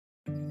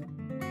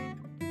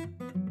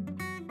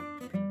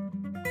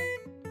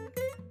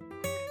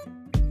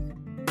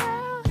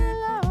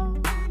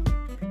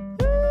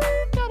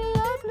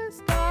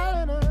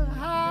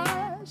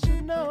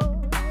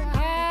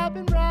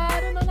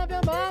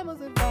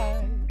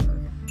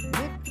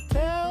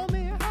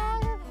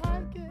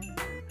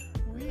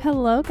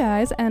Hello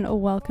guys, and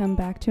welcome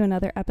back to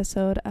another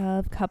episode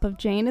of Cup of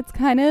Jane. It's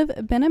kind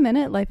of been a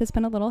minute. Life has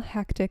been a little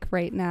hectic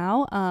right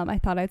now. I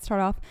thought I'd start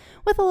off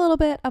with a little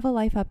bit of a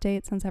life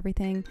update since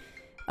everything...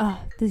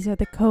 these are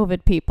the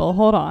COVID people.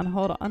 Hold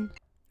on.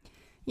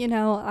 You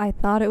know, I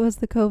thought it was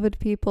the COVID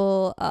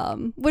people,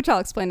 which I'll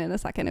explain in a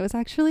second. It was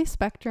actually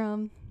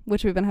Spectrum,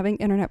 which we've been having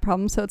internet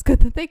problems, so it's good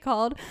that they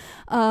called.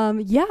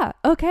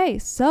 Okay,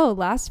 so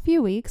last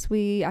few weeks,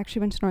 we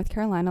actually went to North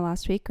Carolina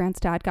last week. Grant's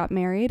dad got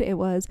married. It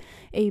was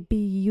a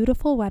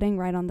beautiful wedding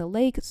right on the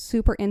lake,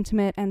 super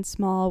intimate and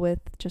small with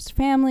just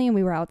family, and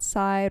we were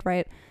outside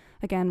right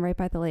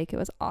by the lake. It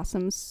was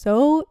awesome,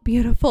 so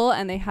beautiful,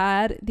 and they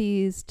had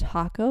these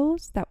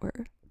tacos that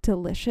were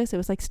delicious. It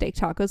was like steak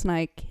tacos, and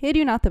I kid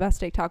you not, the best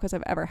steak tacos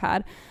I've ever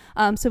had.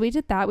 So we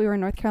did that. We were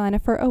in North Carolina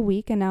for a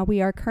week, and now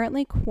we are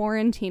currently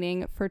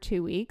quarantining for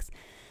 2 weeks.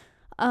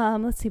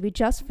 Let's see, we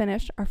just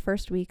finished our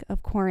first week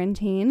of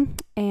quarantine,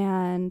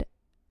 and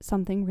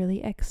something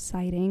really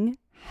exciting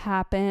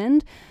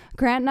happened.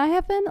 Grant and I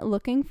have been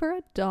looking for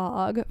a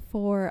dog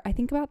for I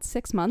think about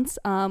 6 months.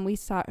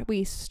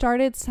 We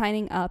started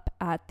signing up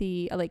at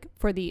the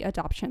for the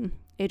adoption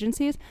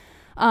agencies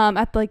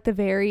at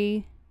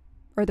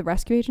the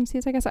rescue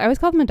agencies, I guess. I always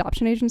call them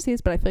adoption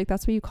agencies, but I feel like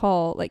that's what you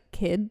call like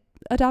kid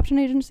adoption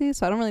agencies.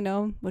 So I don't really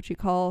know what you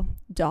call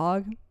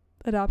dog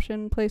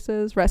adoption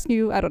places,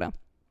 rescue, I don't know.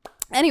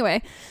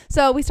 Anyway,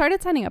 so we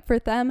started signing up for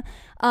them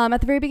at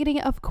the very beginning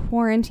of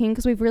quarantine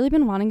because we've really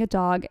been wanting a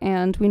dog,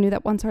 and we knew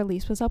that once our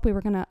lease was up, we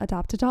were going to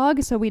adopt a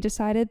dog. So we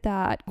decided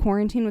that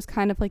quarantine was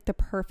kind of like the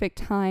perfect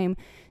time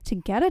to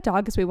get a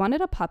dog because we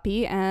wanted a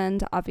puppy,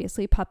 and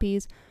obviously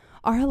puppies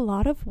are a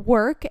lot of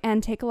work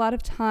and take a lot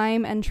of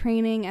time and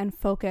training and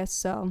focus.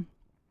 So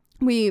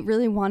we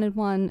really wanted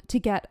one to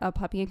get a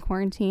puppy in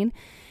quarantine.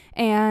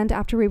 And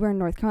after we were in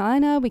North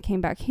Carolina, we came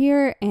back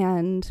here,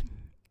 and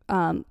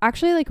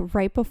actually like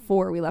right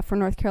before we left for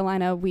North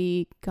Carolina,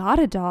 we got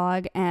a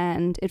dog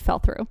and it fell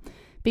through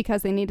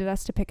because they needed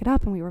us to pick it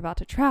up and we were about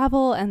to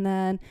travel, and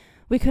then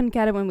we couldn't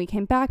get it when we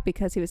came back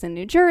because he was in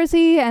New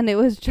Jersey, and it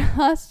was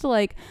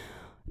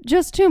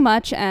just too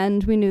much,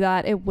 and we knew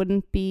that it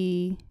wouldn't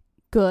be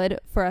good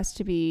for us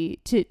to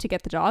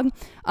get the dog.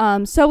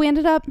 So we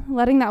ended up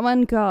letting that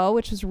one go,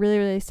 which was really,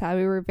 really sad.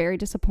 We were very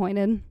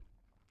disappointed.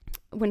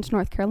 Went to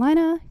North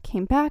Carolina,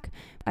 came back.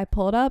 I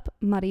pulled up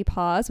Muddy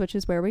Paws, which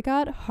is where we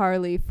got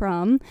Harley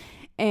from,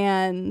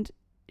 and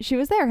she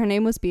was there. Her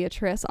name was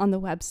Beatrice on the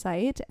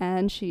website,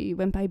 and she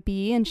went by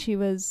B, and she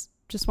was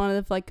just one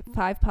of the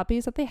 5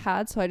 puppies that they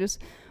had. So I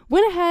just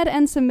went ahead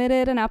and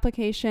submitted an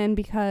application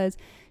because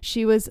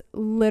she was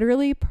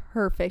literally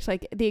perfect,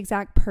 like the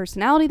exact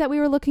personality that we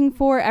were looking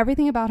for.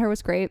 Everything about her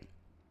was great,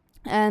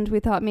 and we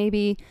thought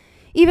maybe,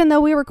 even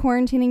though we were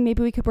quarantining,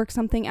 maybe we could work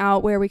something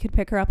out where we could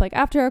pick her up like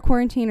after our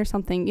quarantine or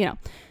something. You know,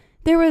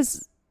 there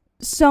was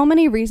so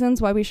many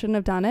reasons why we shouldn't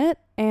have done it,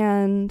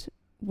 and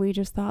we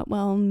just thought,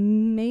 well,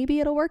 maybe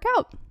it'll work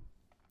out.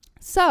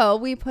 So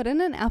we put in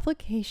an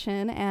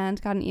application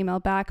and got an email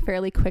back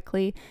fairly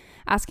quickly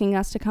asking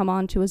us to come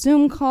on to a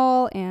Zoom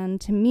call and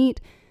to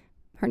meet.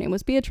 Her name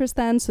was Beatrice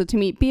then, so to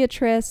meet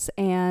Beatrice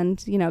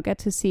and, you know, get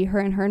to see her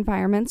in her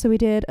environment. So we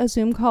did a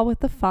Zoom call with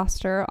the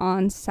foster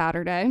on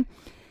Saturday,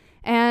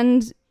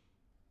 and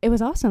it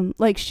was awesome.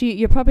 Like,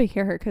 you'll probably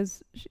hear her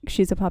because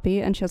she's a puppy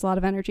and she has a lot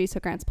of energy, so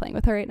Grant's playing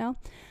with her right now.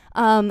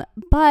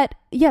 But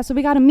yeah, so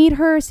we got to meet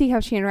her, see how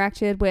she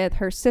interacted with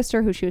her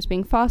sister who she was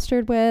being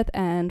fostered with,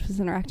 and was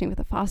interacting with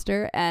the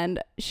foster,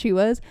 and she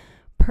was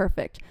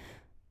perfect.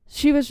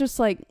 She was just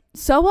like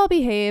so well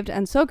behaved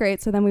and so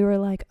great. So then we were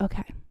like,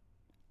 okay,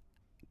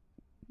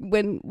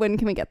 when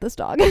can we get this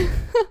dog?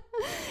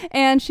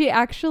 And she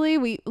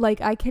actually,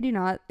 I kid you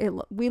not,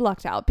 we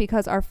lucked out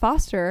because our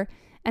foster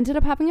ended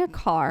up having a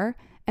car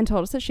and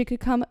told us that she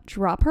could come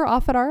drop her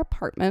off at our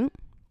apartment.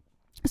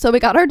 So we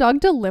got our dog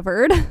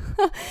delivered.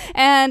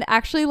 And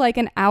actually, like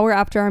an hour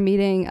after our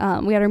meeting,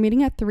 we had our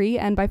meeting at 3,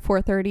 and by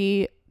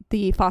 4:30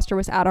 the foster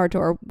was at our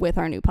door with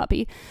our new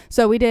puppy.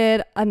 So we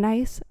did a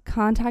nice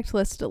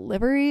contactless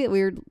delivery.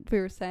 We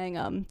were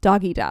saying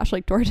doggy dash,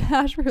 like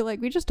DoorDash. We were like,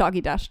 we just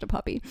doggy dashed a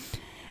puppy.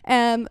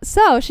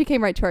 So she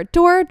came right to our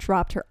door,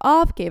 dropped her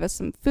off, gave us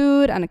some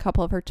food and a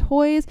couple of her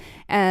toys,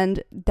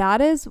 and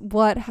that is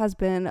what has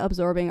been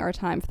absorbing our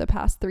time for the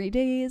past 3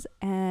 days,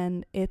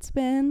 and it's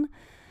been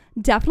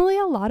definitely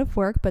a lot of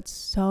work, but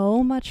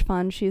so much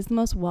fun. She's the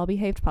most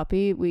well-behaved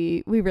puppy.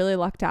 We really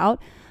lucked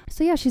out.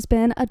 So yeah, she's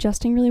been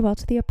adjusting really well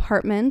to the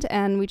apartment,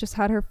 and we just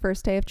had her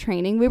first day of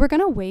training. We were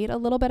going to wait a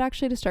little bit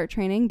actually to start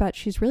training, but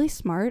she's really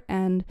smart,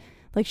 and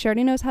like she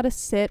already knows how to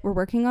sit. We're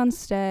working on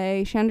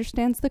stay. She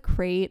understands the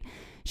crate.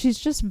 She's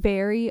just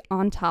very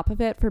on top of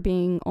it for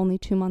being only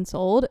 2 months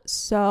old.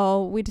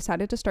 So we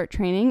decided to start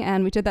training,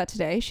 and we did that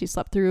today. She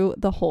slept through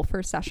the whole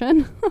first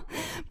session,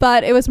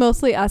 but it was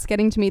mostly us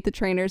getting to meet the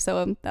trainer,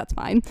 so that's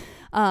fine.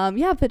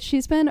 Yeah, but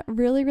she's been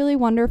really, really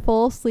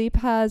wonderful. Sleep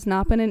has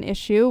not been an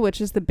issue,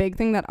 which is the big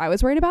thing that I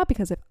was worried about,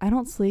 because if I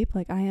don't sleep,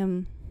 like I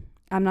am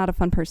I'm not a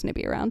fun person to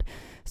be around.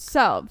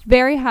 So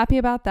very happy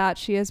about that.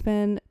 She has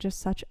been just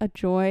such a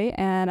joy,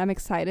 and I'm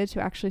excited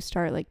to actually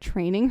start like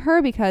training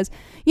her because,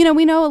 you know,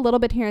 we know a little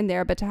bit here and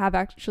there, but to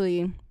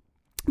actually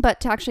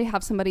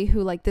have somebody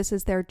who like this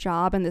is their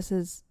job and this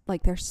is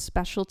like their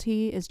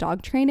specialty is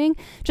dog training,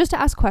 just to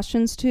ask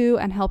questions to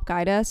and help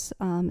guide us.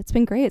 It's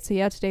been great. So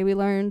yeah, today we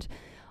learned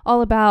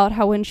all about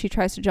how when she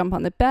tries to jump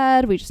on the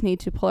bed, we just need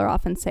to pull her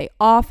off and say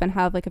off and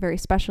have like a very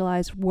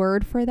specialized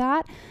word for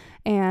that.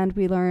 And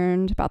we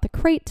learned about the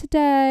crate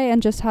today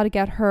and just how to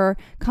get her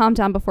calmed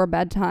down before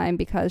bedtime,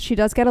 because she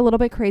does get a little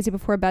bit crazy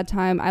before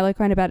bedtime. I like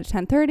going to bed at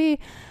 10:30.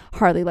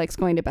 Harley likes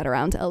going to bed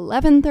around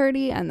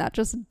 11:30, and that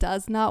just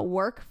does not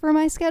work for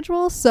my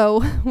schedule.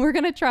 So we're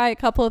going to try a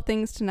couple of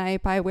things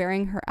tonight by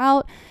wearing her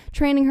out,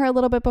 training her a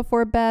little bit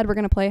before bed. We're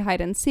going to play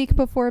hide and seek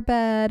before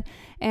bed,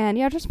 and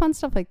yeah, just fun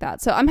stuff like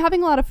that. So I'm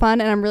having a lot of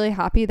fun, and I'm really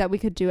happy that we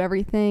could do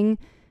everything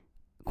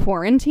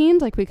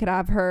quarantined. Like we could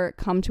have her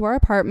come to our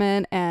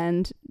apartment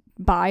and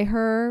buy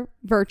her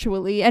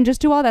virtually and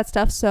just do all that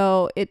stuff.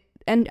 So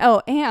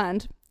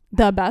and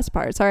the best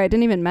part, sorry, I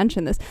didn't even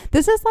mention this.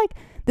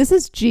 This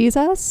is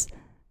Jesus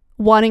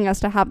wanting us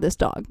to have this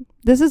dog.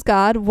 This is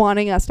God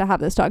wanting us to have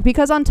this dog,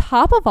 because on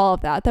top of all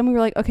of that, then we were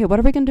like, okay, what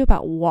are we going to do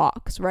about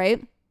walks,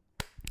 right?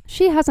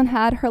 She hasn't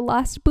had her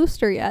last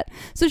booster yet,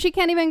 so she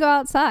can't even go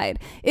outside.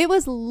 It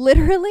was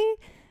literally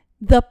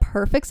the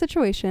perfect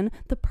situation,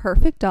 the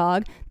perfect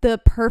dog, the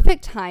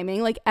perfect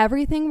timing, like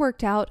everything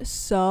worked out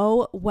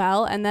so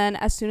well. And then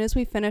as soon as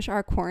we finish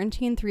our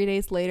quarantine, 3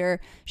 days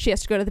later, she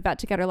has to go to the vet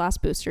to get her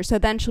last booster. So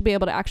then she'll be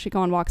able to actually go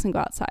on walks and go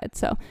outside.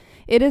 So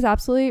it is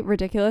absolutely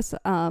ridiculous.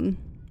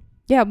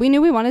 Yeah, we knew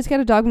we wanted to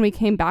get a dog when we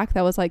came back.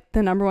 That was like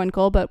the number one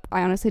goal, but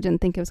I honestly didn't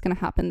think it was going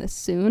to happen this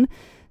soon.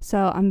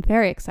 So I'm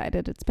very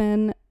excited. It's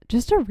been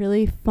just a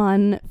really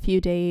fun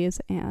few days,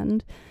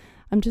 and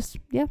I'm just,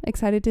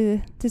 excited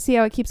to see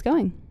how it keeps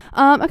going.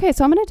 Okay,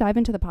 so I'm going to dive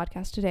into the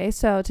podcast today.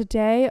 So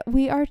today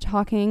we are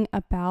talking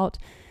about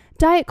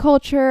diet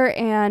culture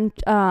and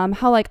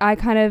how like I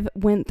kind of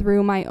went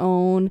through my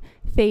own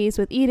phase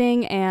with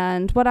eating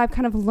and what I've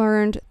kind of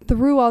learned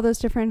through all those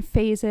different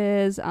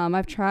phases.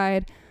 I've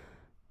tried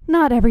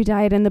not every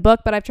diet in the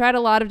book, but I've tried a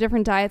lot of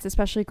different diets,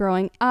 especially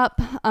growing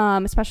up,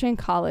 especially in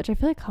college. I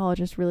feel like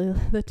college is really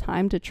the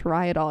time to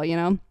try it all, you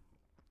know?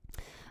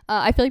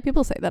 I feel like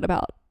people say that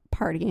about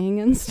partying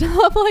and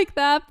stuff like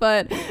that,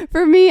 but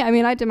for me, I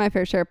mean, I did my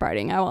fair share of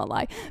partying, I won't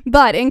lie,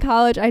 but in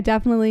college I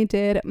definitely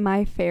did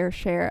my fair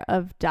share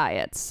of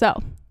diets. So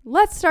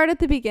let's start at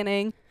the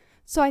beginning.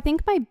 So I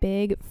think my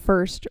big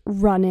first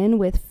run-in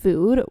with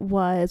food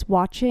was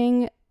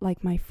watching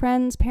like my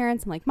friends'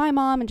 parents and like my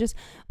mom and just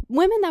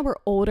women that were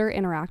older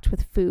interact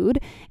with food.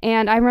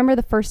 And I remember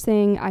the first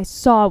thing I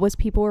saw was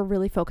people were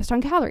really focused on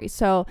calories.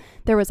 So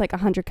there was like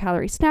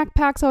 100-calorie snack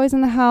packs always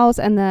in the house.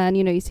 And then,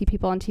 you know, you see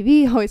people on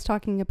TV always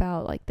talking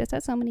about like this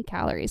has so many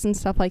calories and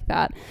stuff like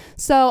that.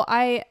 So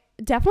I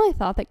definitely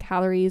thought that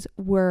calories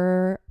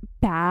were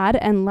bad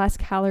and less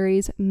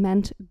calories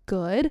meant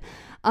good.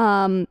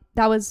 That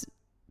was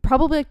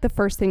probably like the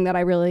first thing that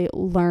I really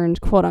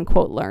learned, quote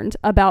unquote, learned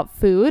about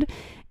food.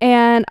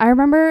 And I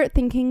remember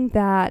thinking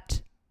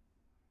that,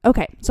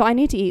 okay, so I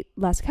need to eat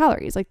less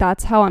calories. Like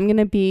that's how I'm going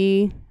to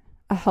be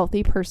a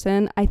healthy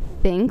person. I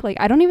think, like,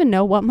 I don't even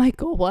know what my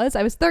goal was.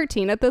 I was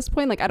 13 at this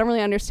point. Like, I don't really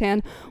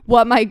understand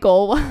what my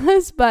goal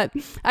was, but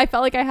I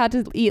felt like I had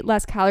to eat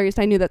less calories.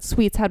 I knew that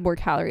sweets had more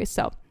calories.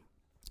 So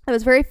I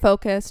was very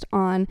focused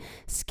on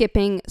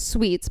skipping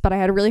sweets, but I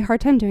had a really hard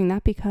time doing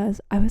that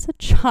because I was a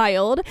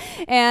child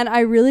and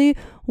I really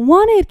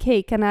wanted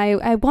cake and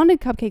I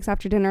wanted cupcakes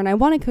after dinner and I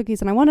wanted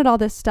cookies and I wanted all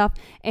this stuff.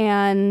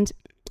 And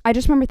I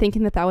just remember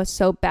thinking that that was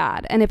so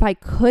bad. And if I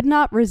could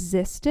not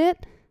resist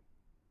it,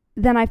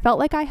 then I felt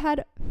like I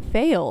had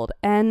failed.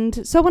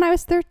 And so when I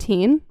was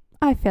 13,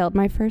 I failed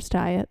my first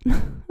diet.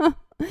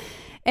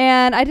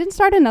 And I didn't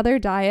start another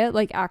diet,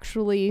 like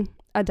actually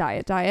a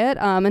diet,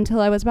 until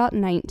I was about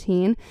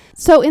 19.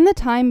 So in the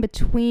time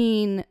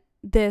between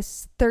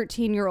this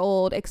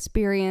 13-year-old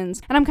experience,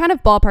 and I'm kind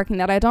of ballparking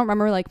that, I don't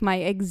remember like my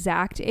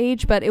exact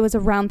age, but it was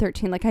around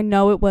 13. Like I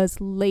know it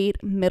was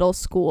late middle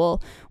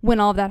school when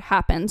all of that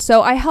happened.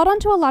 So I held on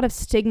to a lot of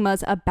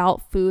stigmas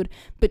about food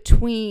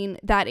between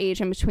that age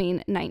and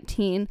between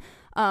 19.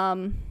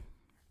 I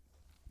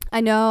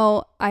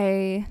know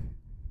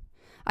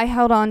I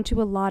held on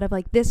to a lot of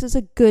like, this is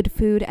a good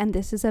food and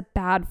this is a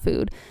bad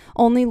food.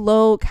 Only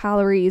low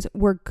calories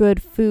were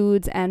good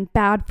foods and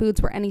bad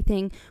foods were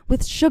anything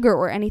with sugar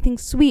or anything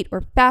sweet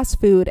or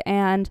fast food.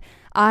 And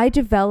I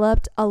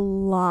developed a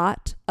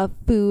lot of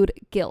food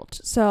guilt.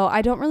 So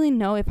I don't really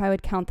know if I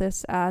would count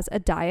this as a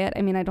diet.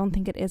 I mean, I don't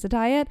think it is a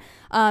diet,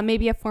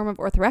 maybe a form of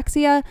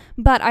orthorexia,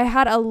 but I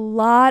had a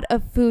lot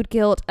of food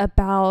guilt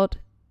about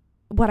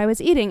what I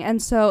was eating.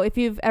 And so if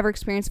you've ever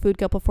experienced food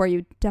guilt before,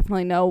 you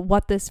definitely know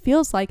what this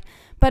feels like.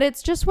 But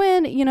it's just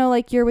when, you know,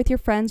 like you're with your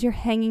friends, you're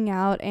hanging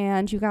out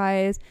and you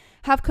guys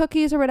have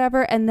cookies or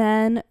whatever. And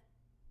then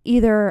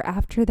either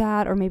after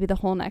that or maybe the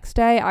whole next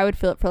day, I would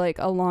feel it for like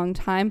a long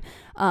time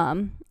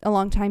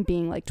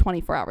being like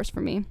 24 hours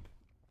for me.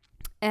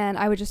 and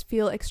I would just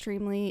feel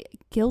extremely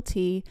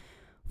guilty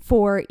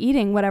for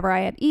eating whatever I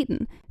had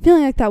eaten,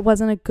 feeling like that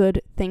wasn't a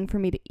good thing for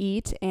me to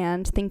eat,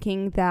 and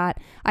thinking that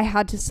I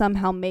had to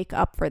somehow make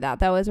up for that.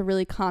 That was a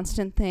really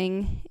constant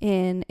thing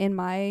in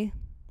my,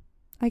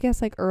 I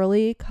guess, like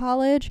early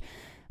college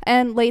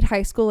and late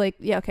high school.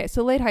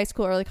 So late high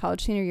school, early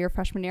college, senior year,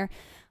 freshman year.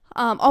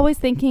 Always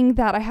thinking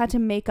that I had to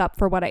make up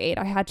for what I ate.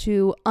 I had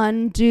to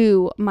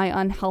undo my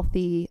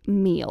unhealthy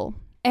meal.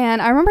 And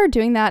I remember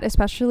doing that,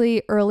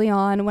 especially early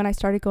on when I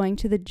started going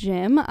to the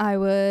gym. I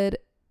would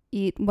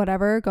eat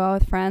whatever, go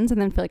out with friends,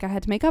 and then feel like I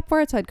had to make up for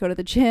it. So I'd go to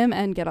the gym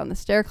and get on the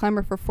stair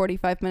climber for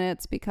 45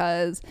 minutes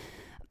because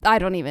I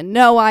don't even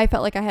know why. I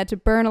felt like I had to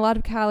burn a lot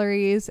of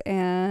calories,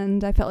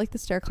 and I felt like the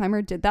stair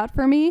climber did that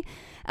for me.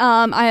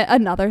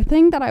 Another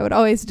thing that I would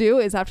always do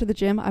is after the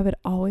gym, I would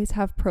always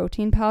have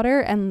protein powder.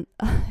 And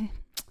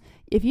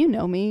if you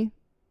know me,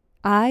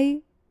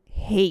 I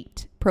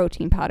hate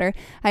protein powder.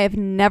 I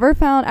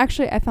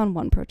found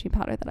one protein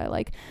powder that I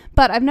like,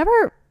 but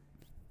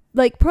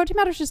protein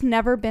powder's just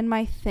never been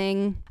my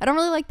thing. I don't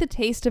really like the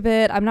taste of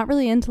it. I'm not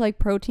really into like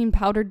protein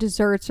powder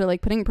desserts or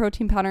like putting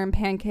protein powder in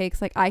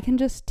pancakes. Like I can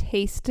just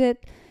taste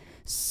it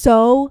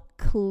so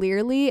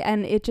clearly,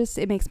 and it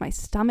makes my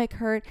stomach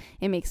hurt.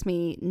 It makes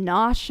me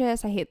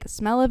nauseous. I hate the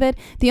smell of it.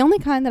 The only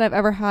kind that I've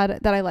ever had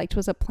that I liked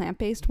was a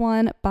plant-based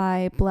one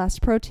by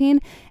Blessed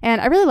Protein,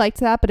 and I really liked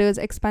that, but it was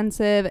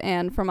expensive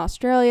and from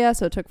Australia,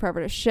 so it took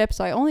forever to ship.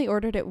 So I only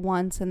ordered it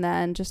once and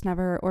then just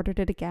never ordered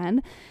it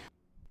again.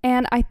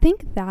 And I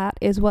think that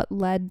is what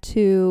led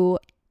to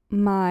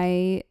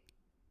my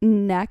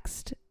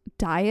next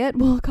diet,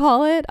 we'll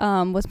call it,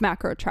 was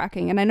macro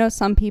tracking. And I know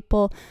some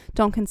people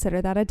don't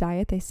consider that a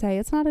diet. They say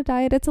it's not a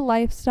diet, it's a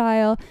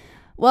lifestyle.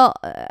 Well,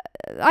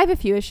 I have a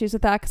few issues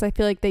with that because I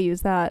feel like they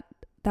use that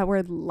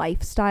word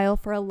lifestyle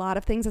for a lot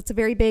of things. It's a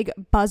very big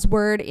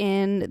buzzword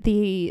in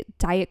the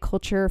diet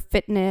culture,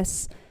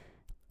 fitness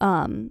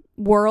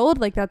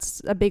world. Like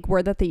that's a big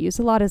word that they use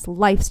a lot, is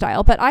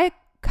lifestyle. But I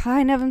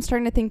kind of am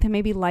starting to think that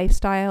maybe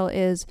lifestyle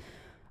is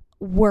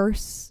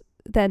worse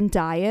than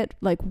diet,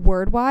 like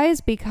word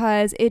wise,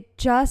 because it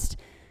just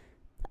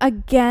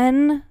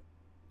again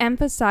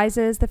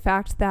emphasizes the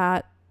fact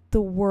that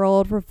the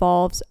world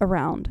revolves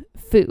around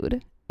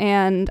food.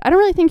 And I don't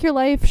really think your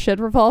life should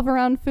revolve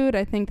around food.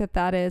 I think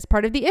that is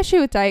part of the issue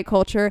with diet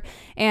culture,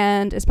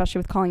 and especially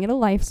with calling it a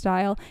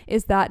lifestyle,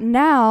 is that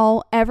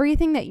now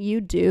everything that you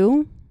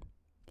do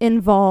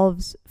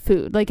involves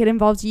food. Like it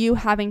involves you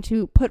having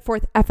to put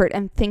forth effort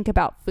and think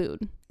about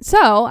food.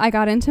 So I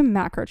got into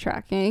macro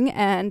tracking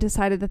and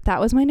decided that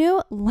was my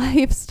new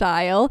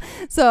lifestyle.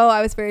 So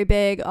I was very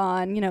big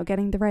on,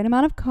 getting the right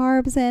amount of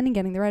carbs in and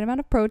getting the right amount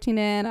of protein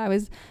in. I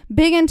was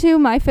big into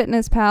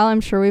MyFitnessPal.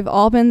 I'm sure we've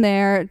all been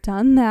there,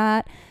 done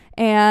that.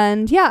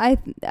 And yeah,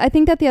 I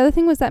think that the other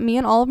thing was that me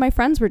and all of my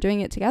friends were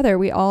doing it together.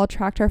 We all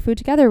tracked our food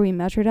together. We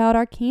measured out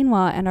our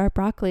quinoa and our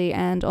broccoli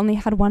and only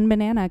had one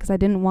banana because I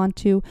didn't want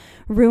to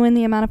ruin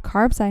the amount of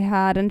carbs I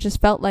had, and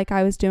just felt like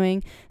I was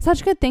doing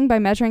such a good thing by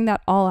measuring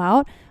that all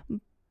out.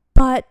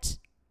 But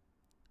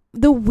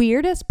the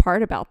weirdest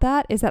part about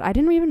that is that I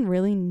didn't even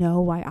really know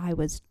why I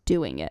was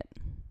doing it.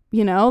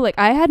 Like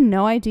I had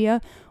no idea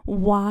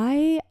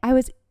why I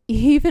was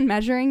even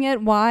measuring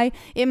it, why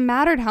it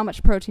mattered how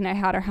much protein I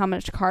had or how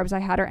much carbs I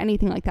had or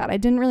anything like that. I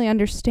didn't really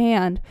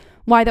understand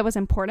why that was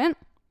important.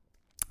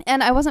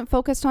 And I wasn't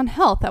focused on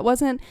health. That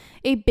wasn't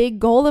a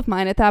big goal of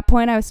mine at that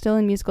point. I was still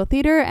in musical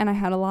theater, and I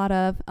had a lot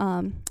of,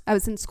 I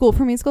was in school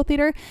for musical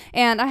theater,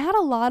 and I had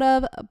a lot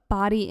of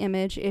body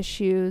image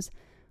issues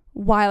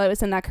while I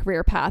was in that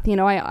career path.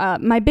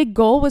 My big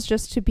goal was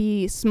just to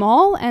be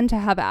small and to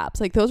have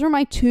abs. Like those were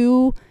my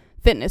two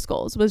fitness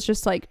goals, was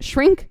just like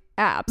shrink,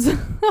 abs.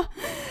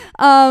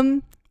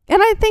 And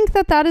I think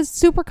that is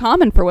super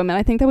common for women.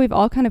 I think that we've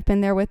all kind of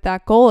been there with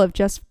that goal of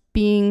just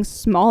being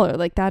smaller.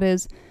 Like that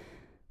is,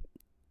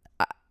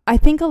 I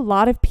think, a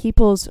lot of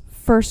people's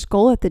first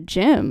goal at the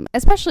gym,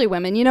 especially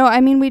women.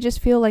 We just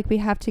feel like we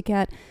have to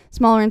get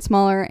smaller and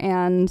smaller.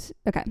 And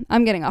okay,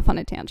 I'm getting off on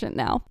a tangent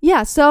now.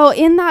 Yeah, so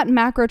in that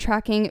macro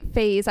tracking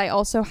phase, I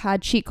also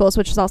had cheat goals,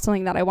 which is also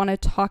something that I want to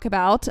talk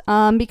about,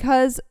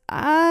 because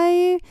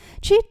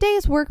cheat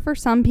days work for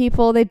some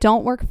people. They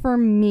don't work for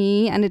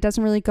me, and it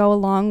doesn't really go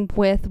along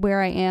with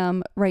where I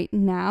am right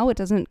now. It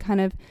doesn't kind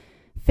of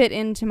fit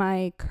into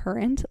my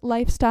current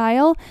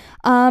lifestyle.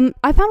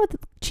 I found with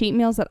cheat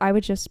meals that I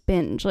would just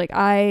binge. Like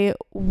I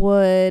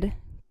would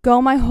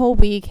go my whole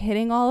week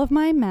hitting all of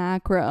my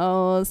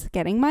macros,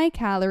 getting my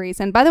calories.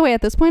 And by the way,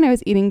 at this point I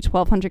was eating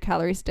 1,200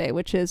 calories a day,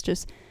 which is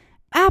just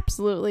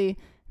absolutely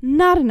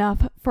not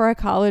enough for a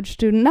college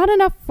student, not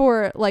enough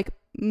for like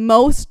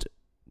most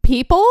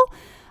people,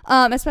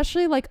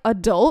 especially like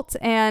adults.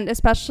 And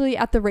especially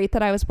at the rate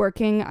that I was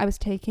working, I was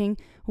taking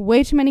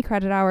way too many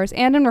credit hours,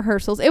 and in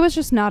rehearsals, it was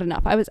just not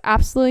enough. I was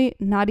absolutely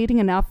not eating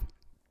enough.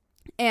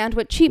 And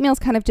what cheat meals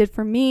kind of did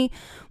for me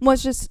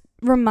was just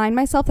remind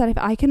myself that if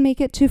I can make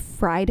it to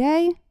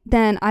Friday,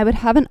 then I would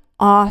have an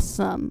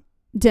awesome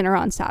dinner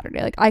on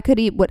Saturday. Like I could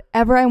eat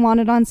whatever I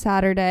wanted on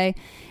Saturday,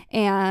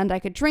 and I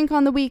could drink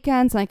on the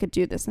weekends, and I could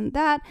do this and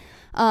that.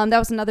 That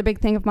was another big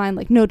thing of mine,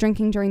 like no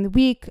drinking during the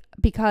week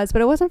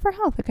but it wasn't for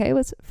health. Okay. It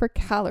was for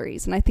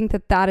calories. And I think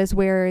that is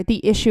where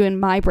the issue in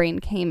my brain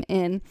came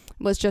in,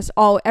 was just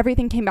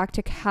everything came back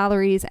to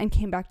calories and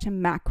came back to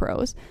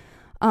macros.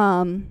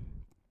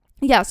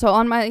 So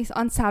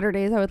on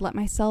Saturdays, I would let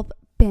myself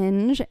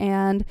binge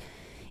and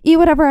eat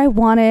whatever I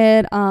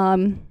wanted.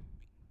 And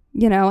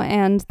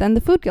then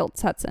the food guilt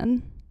sets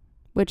in,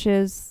 which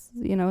is,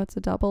 it's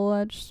a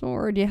double-edged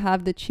sword. You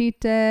have the cheat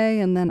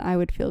day, and then I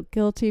would feel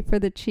guilty for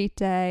the cheat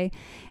day,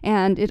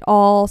 and it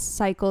all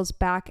cycles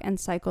back and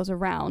cycles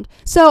around.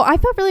 So I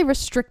felt really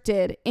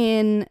restricted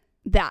in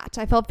that.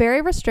 I felt very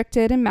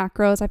restricted in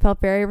macros. I felt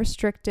very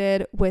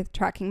restricted with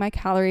tracking my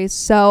calories.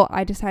 So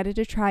I decided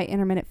to try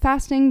intermittent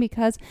fasting,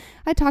 because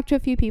I talked to a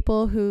few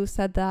people who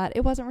said that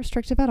it wasn't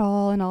restrictive at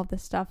all and all of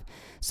this stuff.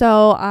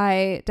 So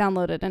I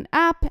downloaded an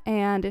app,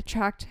 and it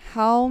tracked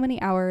how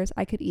many hours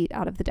I could eat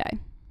out of the day.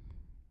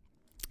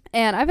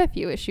 And I have a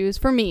few issues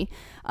for me.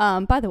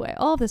 By the way,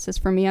 all of this is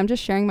for me. I'm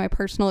just sharing my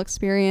personal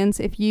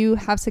experience. If you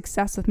have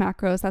success with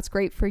macros, that's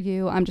great for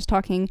you. I'm just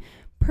talking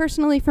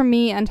personally for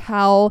me and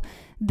how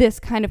this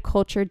kind of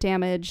culture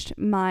damaged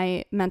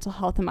my mental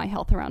health and my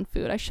health around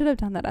food. I should have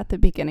done that at the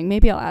beginning.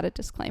 Maybe I'll add a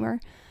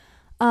disclaimer.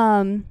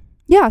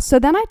 So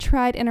then I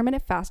tried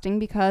intermittent fasting,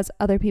 because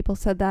other people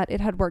said that it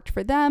had worked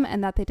for them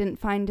and that they didn't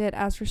find it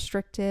as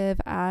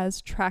restrictive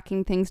as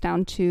tracking things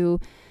down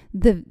to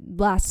the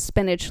last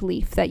spinach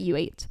leaf that you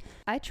ate.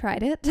 I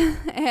tried it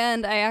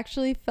and I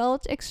actually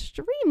felt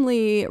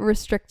extremely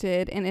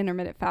restricted in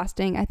intermittent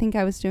fasting. I think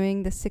I was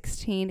doing the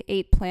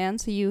 16-8 plan.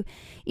 So you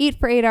eat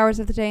for 8 hours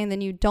of the day and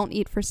then you don't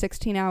eat for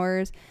 16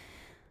 hours.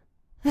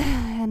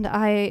 And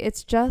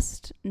it's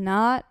just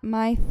not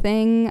my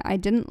thing. I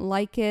didn't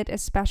like it,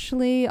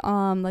 especially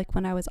like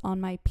when I was on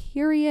my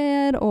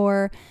period,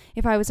 or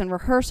if I was in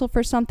rehearsal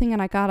for something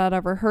and I got out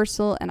of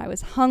rehearsal and I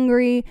was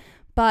hungry,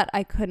 but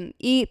I couldn't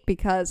eat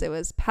because it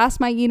was past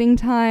my eating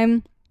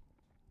time.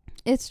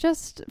 It's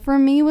just, for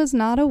me, was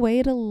not a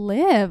way to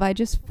live. I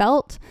just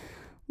felt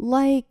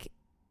like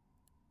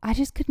I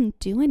just couldn't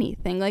do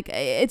anything. Like,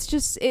 it's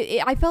just,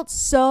 I felt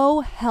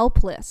so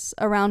helpless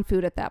around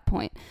food at that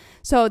point.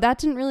 So that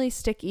didn't really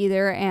stick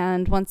either.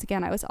 And once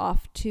again, I was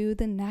off to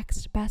the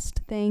next best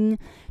thing,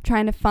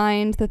 trying to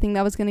find the thing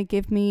that was going to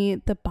give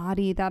me the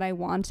body that I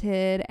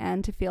wanted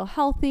and to feel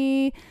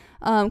healthy,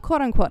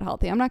 quote unquote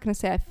healthy. I'm not going to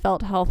say I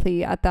felt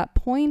healthy at that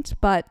point,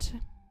 but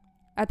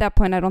at that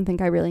point, I don't think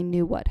I really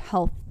knew what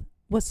health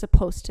was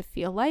supposed to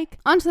feel like.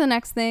 On to the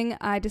next thing.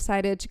 I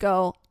decided to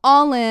go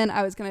all in.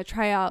 I was going to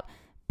try out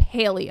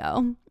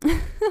paleo.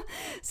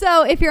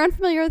 So if you're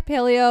unfamiliar with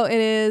paleo, it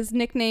is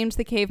nicknamed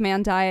the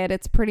caveman diet.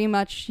 It's pretty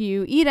much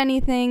you eat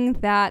anything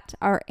that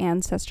our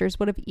ancestors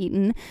would have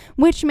eaten,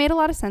 which made a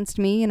lot of sense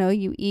to me.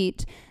 You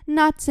eat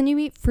nuts and you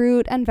eat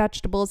fruit and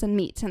vegetables and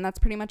meat, and that's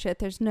pretty much it.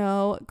 There's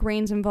no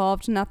grains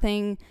involved,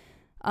 nothing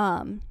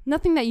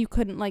that you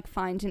couldn't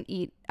find and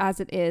eat as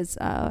it is,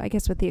 I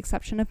guess with the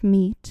exception of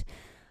meat.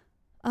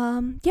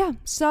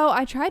 So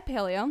I tried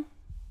paleo.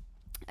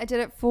 I did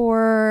it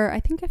for, I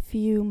think, a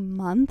few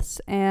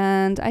months,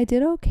 and I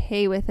did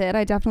okay with it.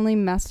 I definitely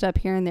messed up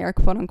here and there,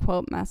 quote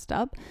unquote messed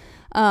up.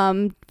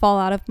 Fell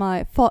out of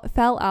my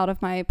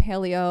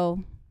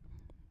paleo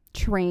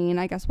train,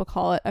 I guess we'll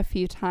call it, a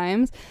few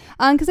times,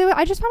 because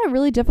I just found it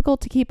really difficult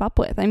to keep up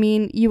with. I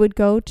mean, you would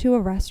go to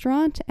a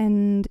restaurant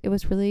and it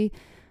was really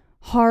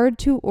hard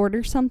to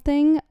order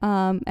something,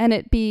 and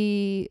it'd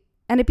be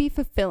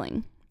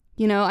fulfilling.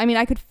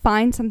 I could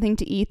find something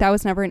to eat. That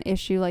was never an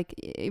issue.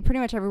 Pretty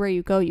much everywhere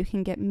you go, you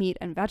can get meat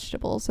and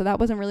vegetables. So that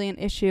wasn't really an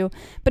issue.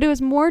 But it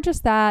was more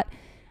just that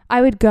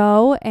I would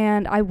go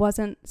and I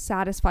wasn't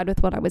satisfied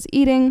with what I was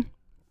eating.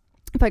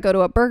 If I go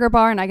to a burger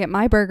bar and I get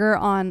my burger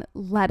on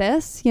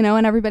lettuce,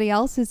 and everybody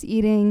else is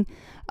eating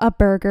a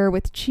burger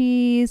with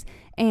cheese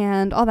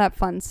and all that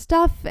fun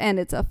stuff, and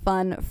it's a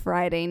fun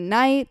Friday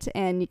night,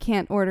 and you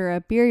can't order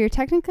a beer. You're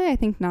technically, I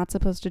think, not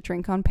supposed to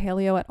drink on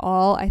paleo at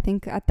all. I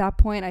think at that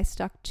point I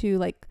stuck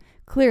to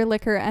clear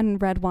liquor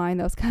and red wine.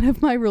 That was kind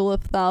of my rule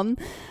of thumb.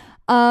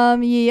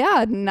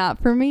 Not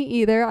for me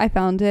either. I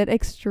found it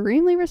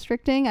extremely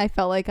restricting. I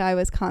felt like I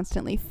was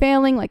constantly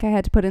failing, like I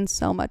had to put in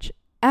so much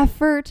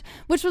effort,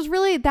 which was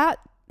really that.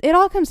 It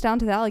all comes down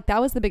to that.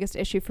 That was the biggest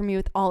issue for me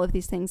with all of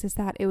these things, is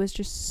that it was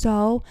just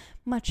so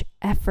much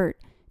effort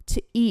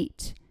to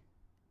eat.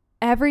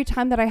 Every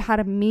time that I had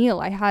a meal,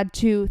 I had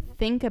to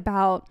think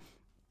about,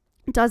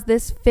 does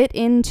this fit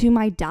into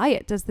my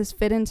diet? Does this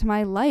fit into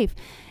my life?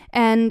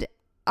 And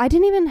I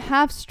didn't even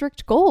have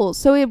strict goals.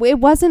 So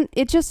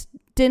it just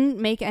didn't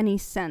make any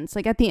sense.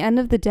 At the end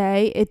of the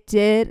day, it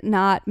did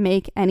not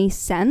make any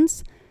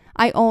sense.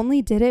 I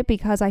only did it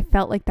because I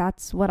felt like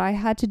that's what I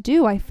had to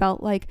do. I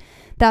felt like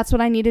that's what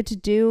I needed to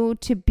do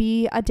to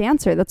be a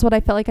dancer. That's what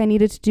I felt like I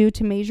needed to do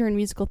to major in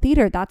musical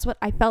theater. That's what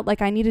I felt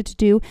like I needed to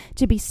do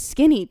to be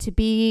skinny, to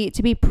be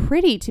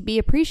pretty, to be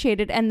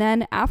appreciated. And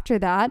then after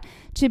that,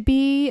 to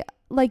be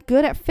like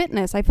good at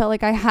fitness. I felt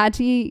like I had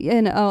to eat,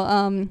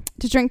 to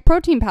drink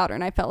protein powder,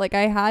 and I felt like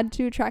I had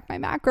to track my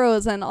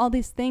macros and all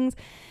these things.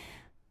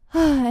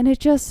 And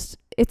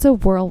it's a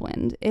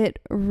whirlwind. It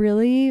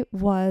really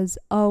was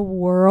a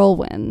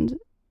whirlwind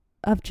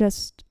of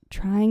just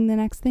trying the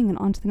next thing and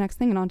onto the next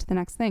thing and onto the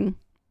next thing.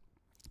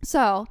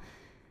 So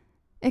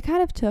it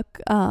kind of took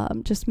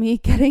just me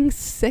getting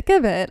sick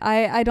of it.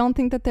 I don't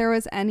think that there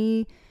was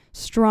any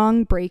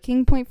strong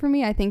breaking point for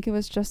me. I think it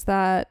was just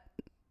that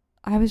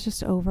I was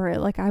just over it.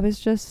 Like, I was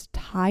just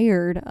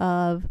tired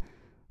of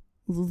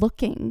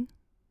looking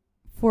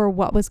for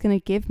what was going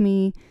to give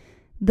me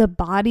the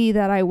body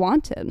that I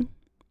wanted.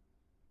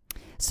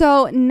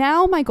 So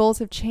now my goals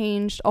have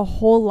changed a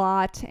whole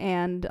lot,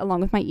 and along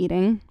with my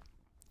eating.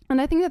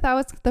 And I think that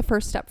was the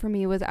first step for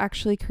me, was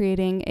actually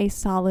creating a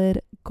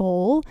solid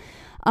goal.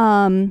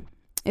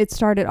 It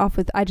started off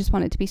with, I just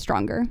wanted to be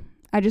stronger.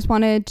 I just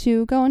wanted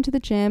to go into the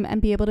gym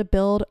and be able to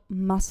build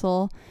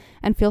muscle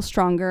and feel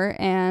stronger.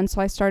 And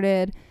so I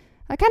kind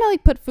of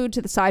like put food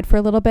to the side for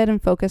a little bit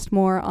and focused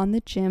more on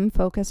the gym,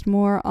 focused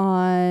more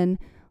on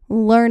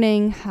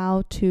learning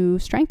how to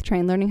strength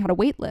train, learning how to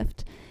weight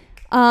lift,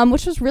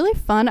 which was really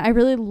fun. I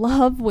really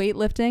love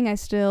weightlifting. I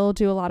still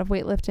do a lot of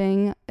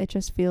weightlifting. It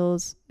just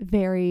feels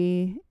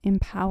very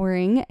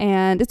empowering,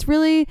 and it's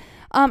really,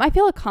 I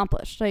feel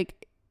accomplished. Like,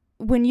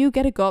 when you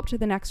get to go up to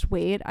the next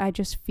weight, I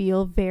just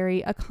feel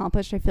very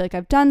accomplished. I feel like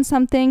I've done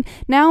something.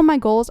 Now my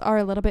goals are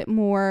a little bit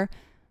more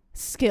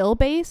skill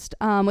based,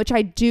 which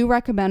I do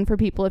recommend for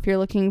people if you're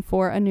looking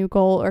for a new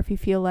goal, or if you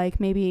feel like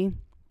maybe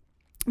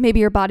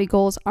your body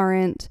goals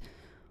aren't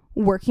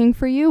working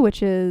for you,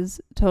 which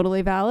is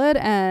totally valid.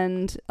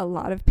 And a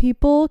lot of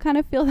people kind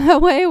of feel that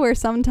way, where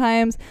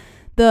sometimes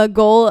the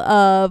goal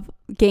of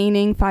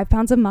gaining 5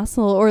 pounds of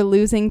muscle or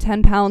losing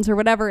 10 pounds or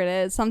whatever it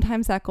is,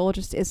 sometimes that goal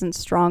just isn't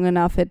strong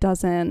enough. It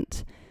just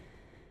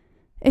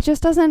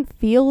doesn't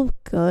feel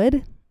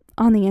good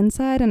on the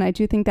inside. And I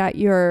do think that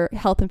your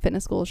health and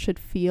fitness goals should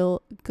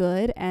feel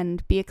good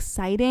and be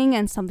exciting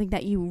and something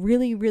that you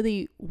really,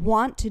 really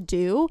want to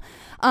do.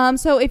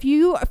 So if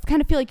you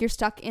kind of feel like you're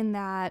stuck in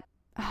that,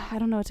 I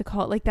don't know what to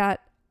call it, like that,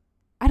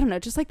 I don't know,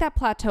 just like that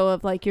plateau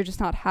of like, you're just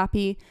not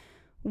happy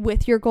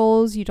with your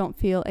goals, you don't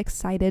feel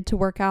excited to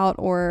work out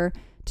or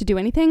to do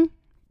anything,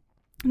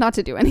 not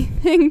to do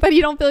anything, but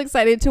you don't feel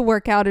excited to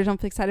work out or don't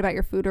feel excited about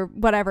your food or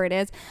whatever it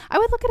is, I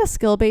would look at a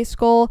skill-based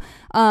goal.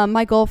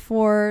 My goal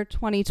for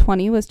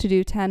 2020 was to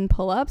do 10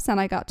 pull-ups,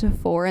 and I got to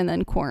 4, and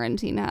then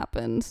quarantine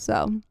happened.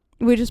 So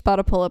we just bought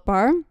a pull-up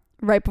bar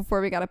right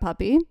before we got a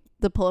puppy.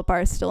 The pull-up bar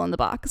is still in the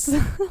box.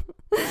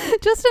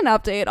 Just an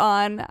update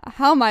on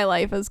how my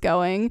life is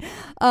going.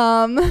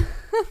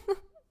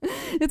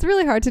 It's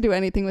really hard to do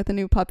anything with a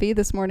new puppy.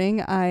 This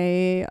morning,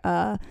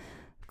 I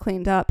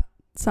cleaned up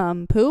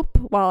some poop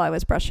while I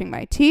was brushing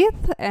my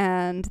teeth,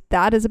 and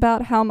that is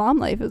about how mom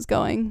life is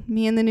going,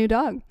 me and the new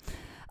dog.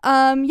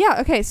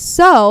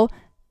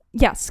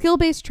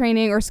 Skill-based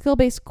training or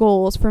skill-based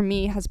goals for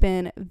me has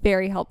been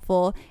very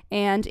helpful,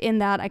 and in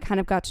that I kind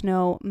of got to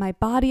know my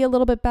body a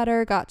little bit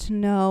better, got to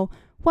know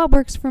what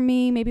works for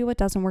me, maybe what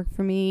doesn't work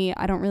for me.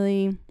 I don't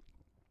really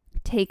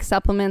take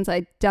supplements.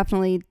 I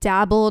definitely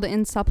dabbled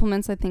in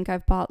supplements. I think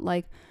I've bought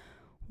like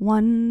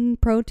one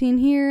protein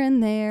here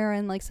and there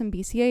and like some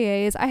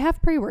BCAAs. I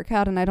have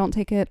pre-workout and I don't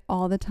take it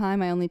all the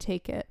time. I only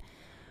take it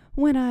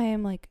when I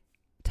am like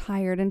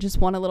tired and just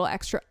want a little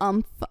extra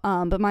oomph.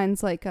 But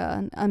mine's like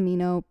an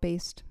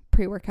amino-based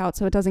pre-workout,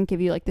 so it doesn't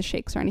give you like the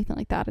shakes or anything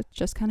like that. It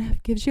just kind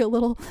of gives you a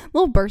little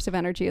burst of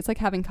energy. It's like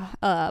having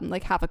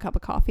like half a cup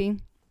of coffee.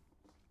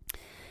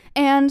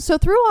 And so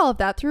through all of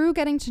that, through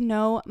getting to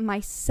know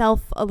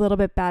myself a little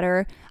bit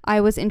better, I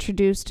was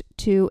introduced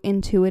to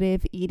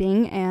intuitive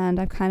eating, and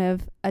I've kind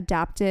of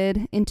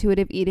adapted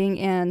intuitive eating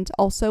and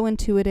also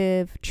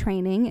intuitive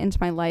training into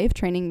my life.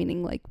 Training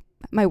meaning like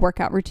my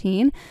workout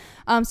routine.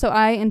 So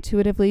I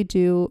intuitively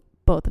do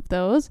both of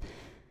those.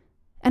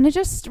 And it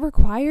just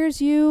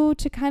requires you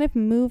to kind of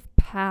move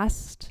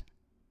past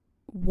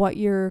what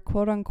you're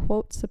quote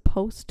unquote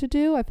supposed to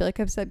do. I feel like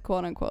I've said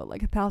quote unquote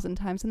like 1,000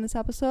 times in this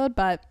episode,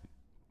 but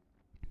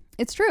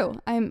it's true.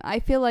 I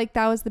feel like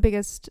that was the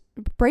biggest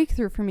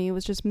breakthrough for me,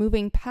 was just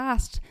moving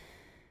past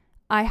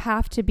I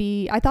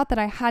thought that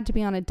I had to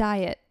be on a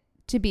diet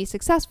to be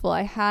successful.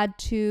 I had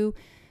to,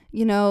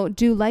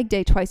 do leg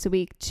day twice a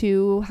week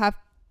to have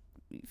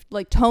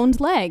like toned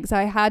legs.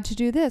 I had to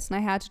do this and I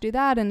had to do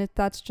that. And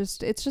it's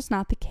just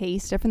not the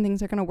case. Different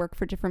things are going to work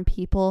for different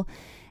people.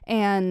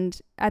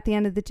 And at the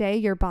end of the day,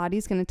 your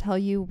body's going to tell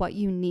you what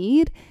you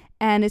need.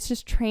 And it's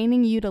just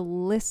training you to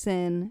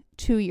listen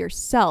to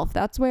yourself.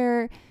 That's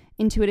where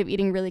intuitive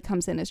eating really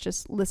comes in, is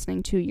just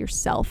listening to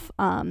yourself.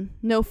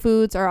 No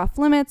foods are off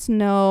limits.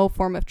 No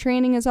form of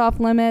training is off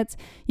limits.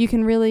 You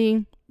can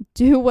really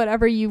do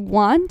whatever you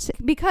want,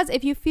 because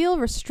if you feel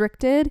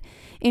restricted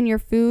in your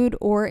food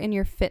or in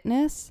your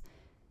fitness,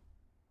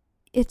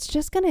 it's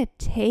just going to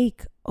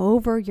take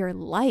over your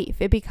life.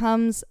 It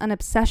becomes an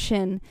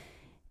obsession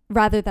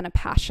rather than a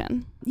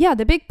passion. Yeah,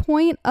 the big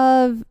point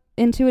of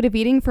intuitive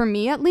eating, for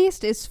me at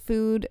least, is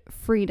food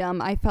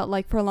freedom. I felt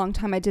like for a long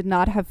time I did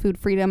not have food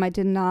freedom. I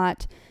did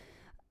not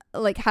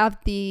like have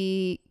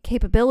the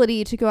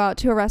capability to go out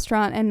to a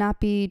restaurant and not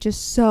be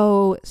just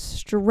so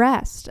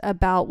stressed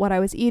about what I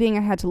was eating.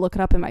 I had to look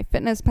it up in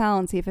MyFitnessPal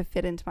and see if it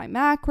fit into my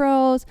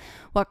macros.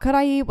 What could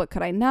I eat? What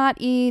could I not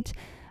eat?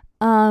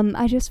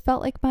 I just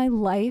felt like my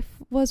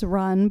life was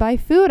run by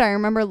food. I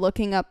remember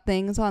looking up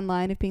things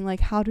online of being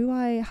like, how do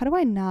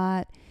I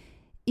not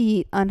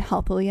eat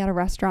unhealthily at a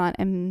restaurant?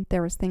 And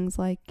there was things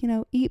like,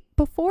 eat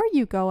before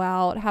you go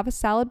out, have a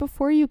salad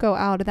before you go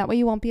out, and that way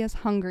you won't be as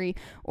hungry.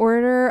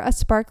 Order a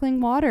sparkling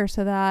water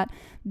so that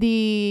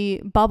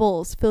the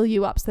bubbles fill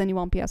you up, so then you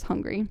won't be as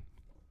hungry.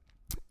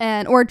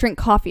 Or drink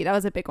coffee. That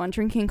was a big one.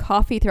 Drinking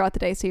coffee throughout the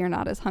day so you're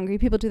not as hungry.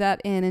 People do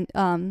that in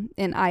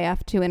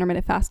IF too,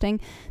 intermittent fasting.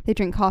 They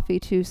drink coffee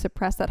to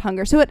suppress that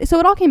hunger. So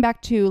it all came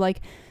back to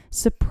like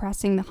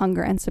suppressing the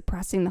hunger and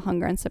suppressing the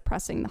hunger and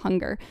suppressing the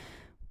hunger,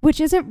 which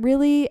isn't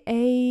really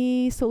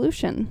a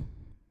solution.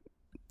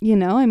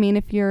 I mean,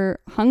 if you're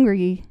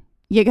hungry,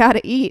 you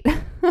gotta eat.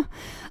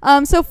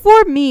 So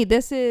for me,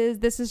 this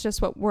is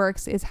just what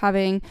works, is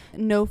having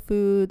no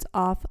foods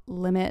off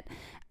limit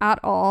at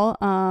all.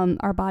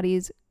 Our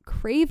bodies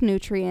crave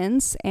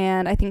nutrients,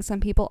 and I think some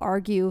people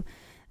argue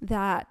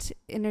that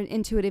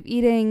intuitive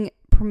eating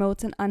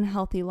promotes an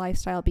unhealthy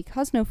lifestyle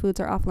because no foods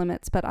are off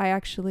limits, but I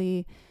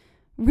actually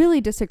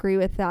really disagree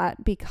with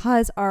that,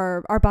 because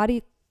our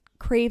body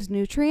craves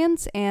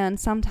nutrients, and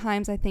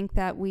sometimes I think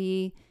that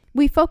we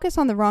focus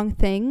on the wrong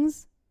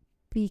things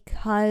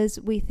because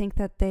we think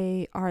that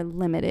they are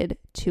limited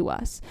to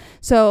us.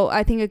 So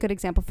I think a good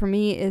example for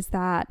me is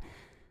that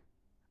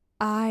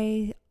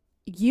I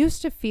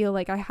used to feel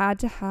like I had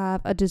to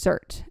have a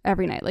dessert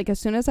every night. Like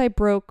as soon as I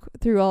broke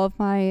through all of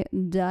my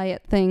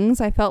diet things,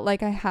 I felt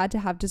like I had to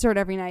have dessert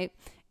every night,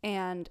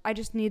 and I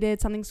just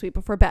needed something sweet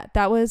before bed.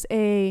 That was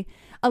a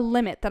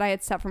limit that I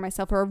had set for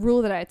myself, or a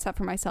rule that I had set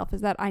for myself,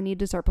 is that I need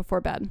dessert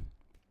before bed.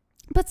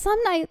 But some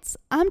nights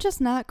I'm just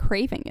not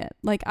craving it.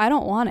 Like I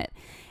don't want it.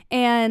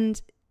 And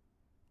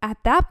at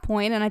that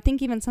point, and I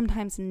think even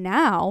sometimes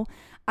now,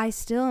 I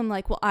still am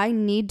like, well, I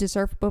need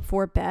dessert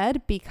before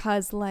bed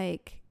because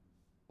like,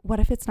 what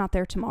if it's not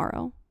there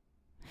tomorrow?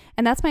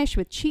 And that's my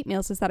issue with cheat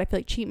meals, is that I feel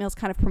like cheat meals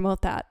kind of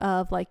promote that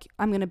of like,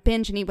 I'm going to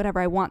binge and eat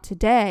whatever I want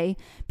today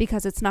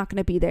because it's not going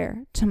to be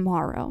there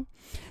tomorrow.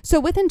 So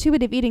with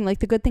intuitive eating, like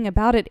the good thing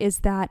about it is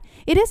that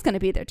it is going to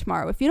be there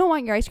tomorrow. If you don't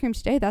want your ice cream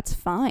today, that's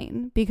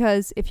fine,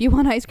 because if you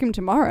want ice cream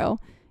tomorrow,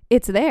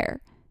 it's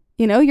there.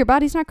 Your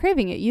body's not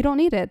craving it. You don't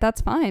need it.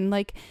 That's fine.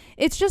 Like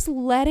it's just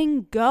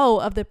letting go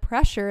of the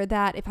pressure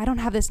that if I don't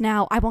have this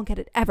now, I won't get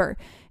it ever.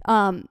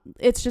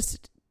 It's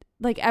just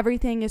like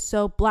everything is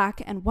so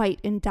black and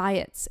white in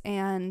diets,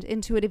 and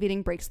intuitive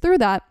eating breaks through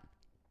that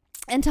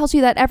and tells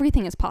you that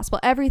everything is possible.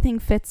 Everything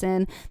fits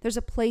in. There's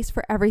a place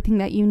for everything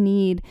that you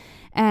need.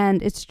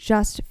 And it's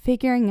just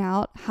figuring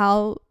out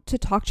how to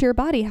talk to your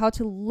body, how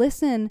to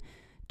listen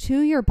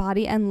to your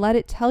body and let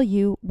it tell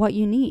you what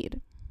you need.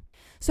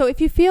 So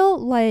if you feel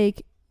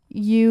like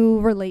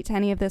you relate to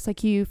any of this,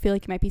 like you feel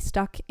like you might be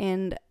stuck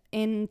in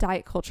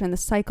diet culture and the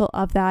cycle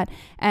of that,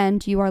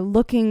 and you are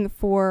looking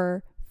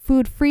for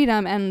food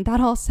freedom, and that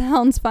all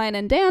sounds fine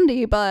and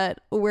dandy, but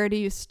where do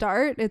you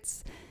start?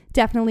 It's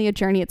definitely a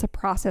journey. It's a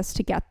process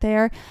to get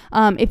there.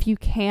 If you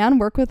can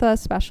work with a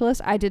specialist,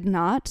 I did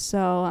not.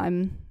 So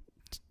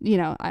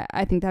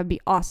I think that'd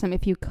be awesome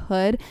if you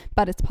could,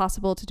 but it's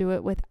possible to do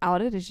it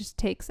without it. It just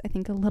takes, I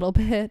think, a little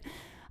bit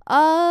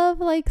of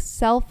like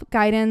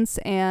self-guidance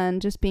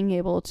and just being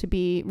able to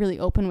be really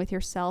open with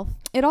yourself.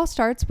 It all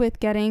starts with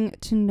getting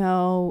to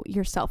know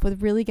yourself,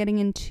 with really getting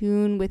in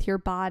tune with your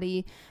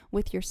body,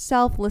 with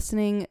yourself,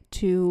 listening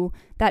to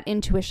that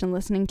intuition,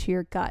 listening to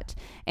your gut.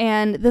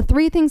 And the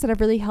 3 things that have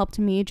really helped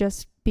me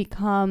just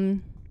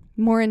become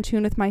more in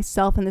tune with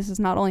myself, and this has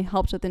not only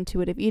helped with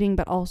intuitive eating,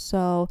 but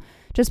also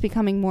just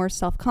becoming more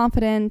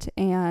self-confident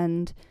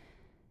and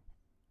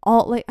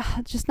all like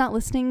just not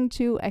listening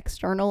to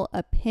external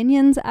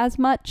opinions as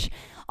much,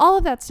 all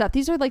of that stuff.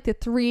 These are like the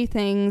 3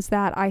 things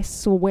that I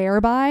swear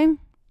by.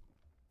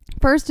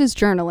 First is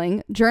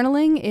journaling.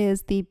 Journaling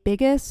is the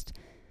biggest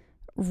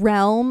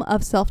realm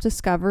of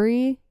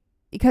self-discovery,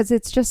 because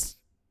it's just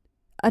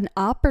an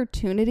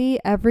opportunity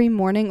every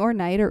morning or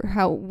night, or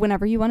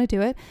whenever you want to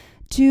do it,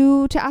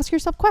 to ask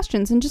yourself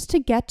questions and just to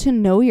get to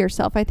know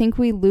yourself. I think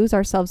we lose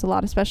ourselves a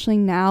lot, especially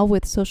now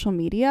with social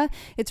media.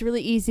 It's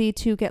really easy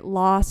to get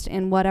lost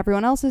in what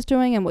everyone else is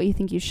doing and what you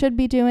think you should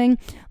be doing.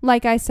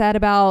 Like I said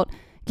about,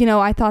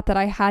 I thought that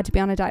I had to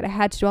be on a diet. I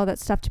had to do all that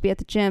stuff to be at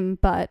the gym,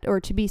 or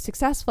to be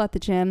successful at the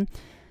gym,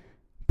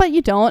 but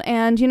you don't.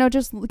 And,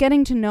 just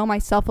getting to know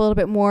myself a little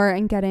bit more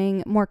and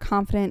getting more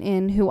confident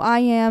in who I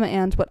am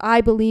and what I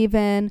believe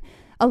in.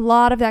 A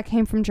lot of that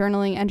came from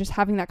journaling, and just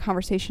having that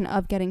conversation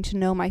of getting to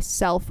know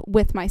myself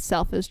with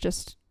myself is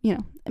just,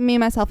 me,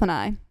 myself, and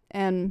I,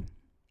 and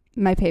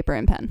my paper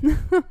and pen.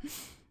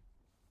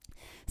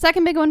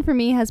 Second big one for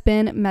me has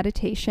been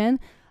meditation.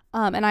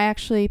 And I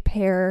actually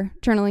pair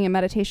journaling and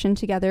meditation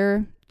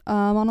together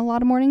on a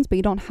lot of mornings, but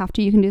you don't have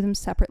to. You can do them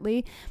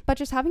separately. But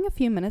just having a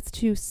few minutes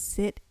to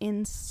sit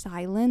in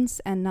silence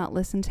and not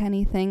listen to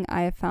anything,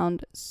 I have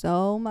found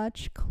so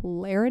much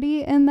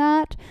clarity in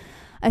that,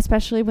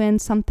 especially when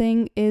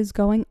something is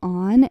going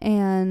on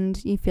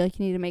and you feel like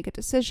you need to make a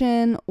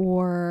decision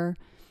or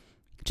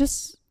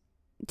just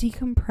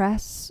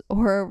decompress,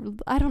 or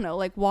I don't know,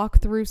 like walk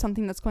through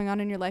something that's going on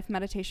in your life.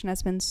 Meditation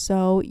has been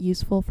so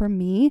useful for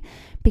me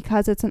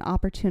because it's an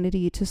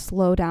opportunity to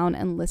slow down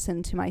and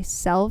listen to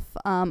myself.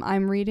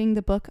 I'm reading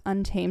the book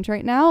Untamed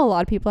right now. A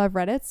lot of people have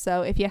read it,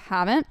 so if you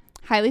haven't,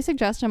 highly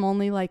suggest. I'm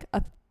only like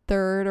a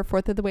third or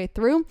fourth of the way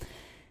through,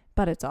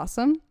 but it's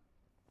awesome.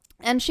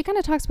 And she kind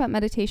of talks about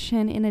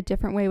meditation in a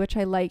different way, which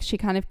I like. She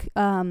kind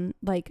of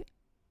like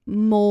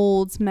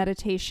molds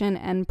meditation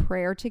and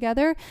prayer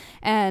together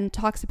and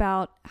talks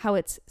about how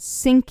it's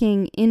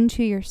sinking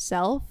into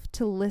yourself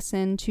to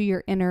listen to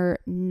your inner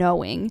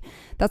knowing.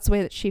 That's the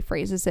way that she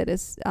phrases it,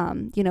 is,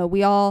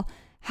 we all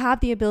have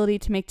the ability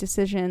to make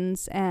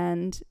decisions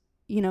and,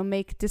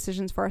 make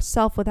decisions for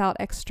ourselves without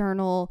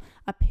external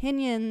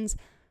opinions,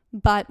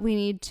 but we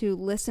need to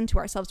listen to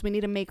ourselves. We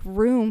need to make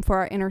room for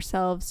our inner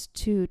selves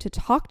to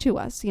talk to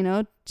us,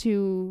 to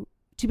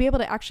be able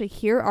to actually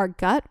hear our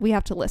gut. We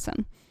have to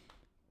listen.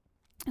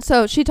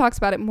 So she talks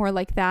about it more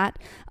like that.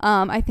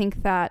 I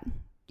think that,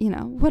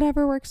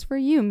 whatever works for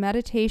you,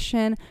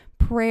 meditation,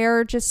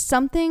 prayer, just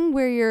something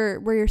where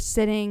you're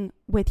sitting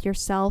with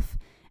yourself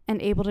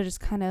and able to just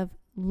kind of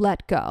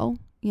let go,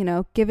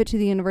 give it to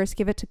the universe,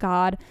 give it to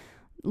God,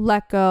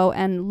 let go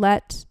and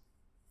let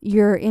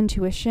your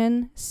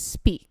intuition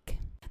speak.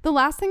 The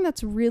last thing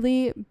that's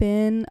really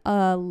been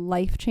a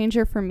life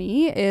changer for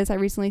me is I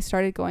recently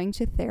started going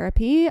to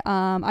therapy.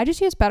 I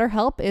just use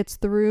BetterHelp. It's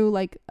through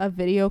like a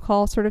video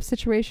call sort of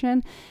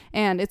situation,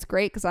 and it's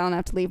great because I don't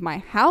have to leave my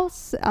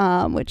house,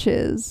 which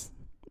is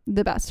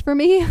the best for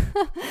me.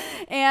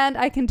 And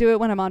I can do it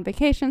when I'm on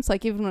vacation. So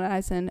like even when I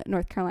was in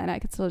North Carolina, I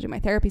could still do my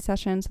therapy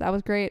sessions. That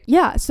was great.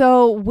 Yeah.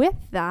 So with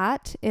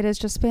that, it has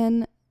just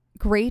been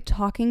great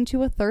talking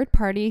to a third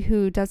party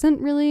who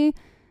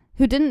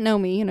didn't know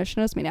me, she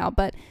knows me now,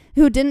 but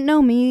who didn't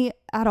know me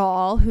at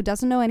all, who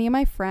doesn't know any of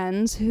my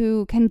friends,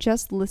 who can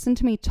just listen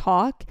to me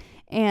talk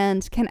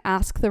and can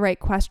ask the right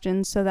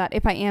questions so that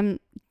if I am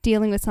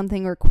dealing with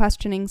something or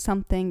questioning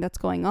something that's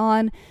going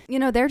on,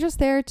 they're just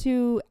there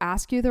to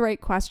ask you the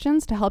right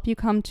questions to help you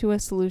come to a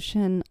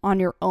solution on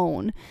your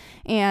own.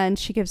 And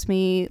she gives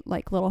me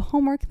like little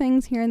homework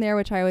things here and there,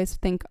 which I always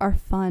think are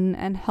fun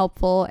and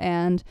helpful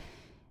and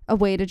a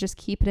way to just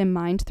keep it in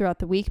mind throughout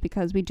the week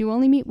because we do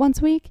only meet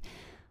once a week.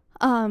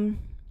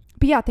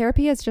 But yeah,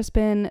 therapy has just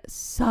been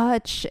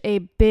such a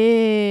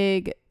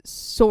big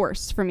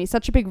source for me,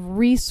 such a big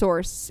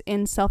resource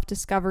in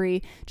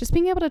self-discovery. Just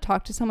being able to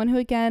talk to someone who,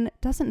 again,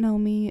 doesn't know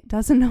me,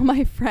 doesn't know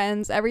my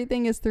friends.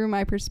 Everything is through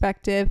my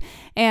perspective,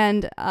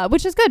 and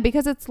which is good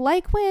because it's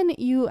like when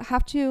you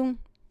have to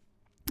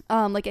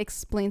like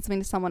explain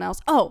something to someone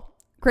else. Oh,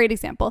 great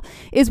example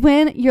is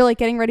when you're like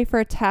getting ready for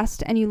a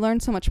test and you learn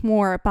so much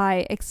more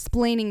by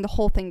explaining the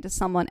whole thing to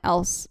someone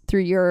else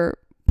through your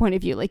point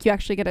of view. Like you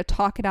actually get to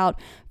talk it out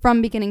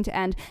from beginning to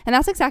end. And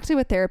that's exactly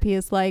what therapy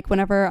is like.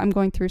 Whenever I'm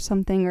going through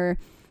something or,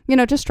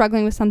 just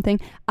struggling with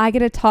something, I get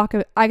to talk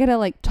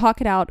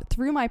it out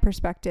through my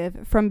perspective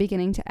from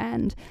beginning to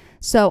end.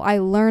 So I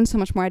learn so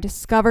much more. I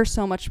discover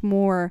so much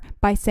more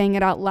by saying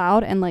it out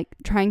loud and like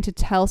trying to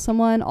tell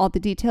someone all the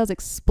details,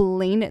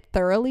 explain it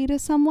thoroughly to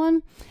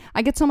someone.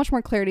 I get so much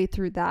more clarity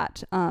through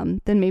that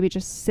than maybe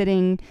just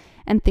sitting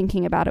and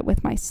thinking about it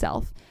with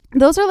myself.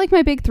 Those are like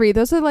my big three.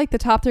 Those are like the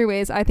top 3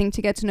 ways I think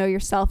to get to know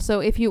yourself. So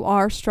if you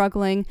are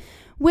struggling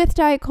with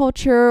diet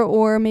culture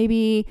or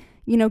maybe,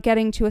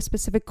 getting to a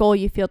specific goal,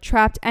 you feel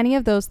trapped, any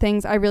of those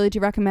things, I really do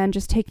recommend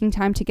just taking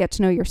time to get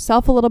to know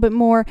yourself a little bit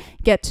more,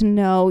 get to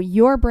know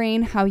your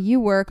brain, how you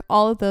work,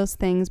 all of those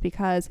things,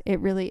 because it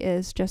really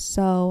is just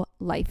so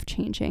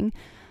life-changing.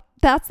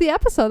 That's the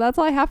episode. That's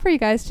all I have for you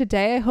guys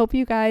today. I hope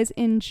you guys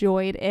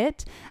enjoyed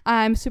it.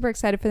 I'm super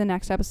excited for the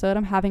next episode.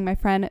 I'm having my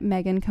friend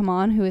Megan come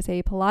on, who is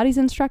a Pilates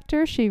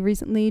instructor. She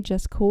recently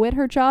just quit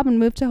her job and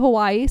moved to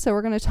Hawaii. So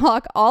we're going to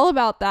talk all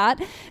about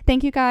that.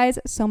 Thank you guys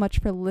so much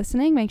for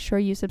listening. Make sure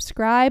you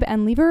subscribe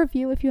and leave a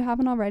review if you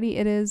haven't already.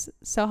 It is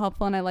so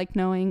helpful. And I like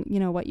knowing,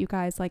 what you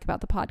guys like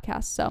about the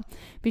podcast. So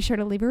be sure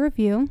to leave a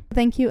review.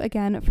 Thank you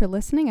again for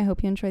listening. I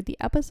hope you enjoyed the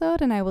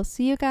episode and I will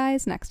see you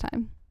guys next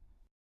time.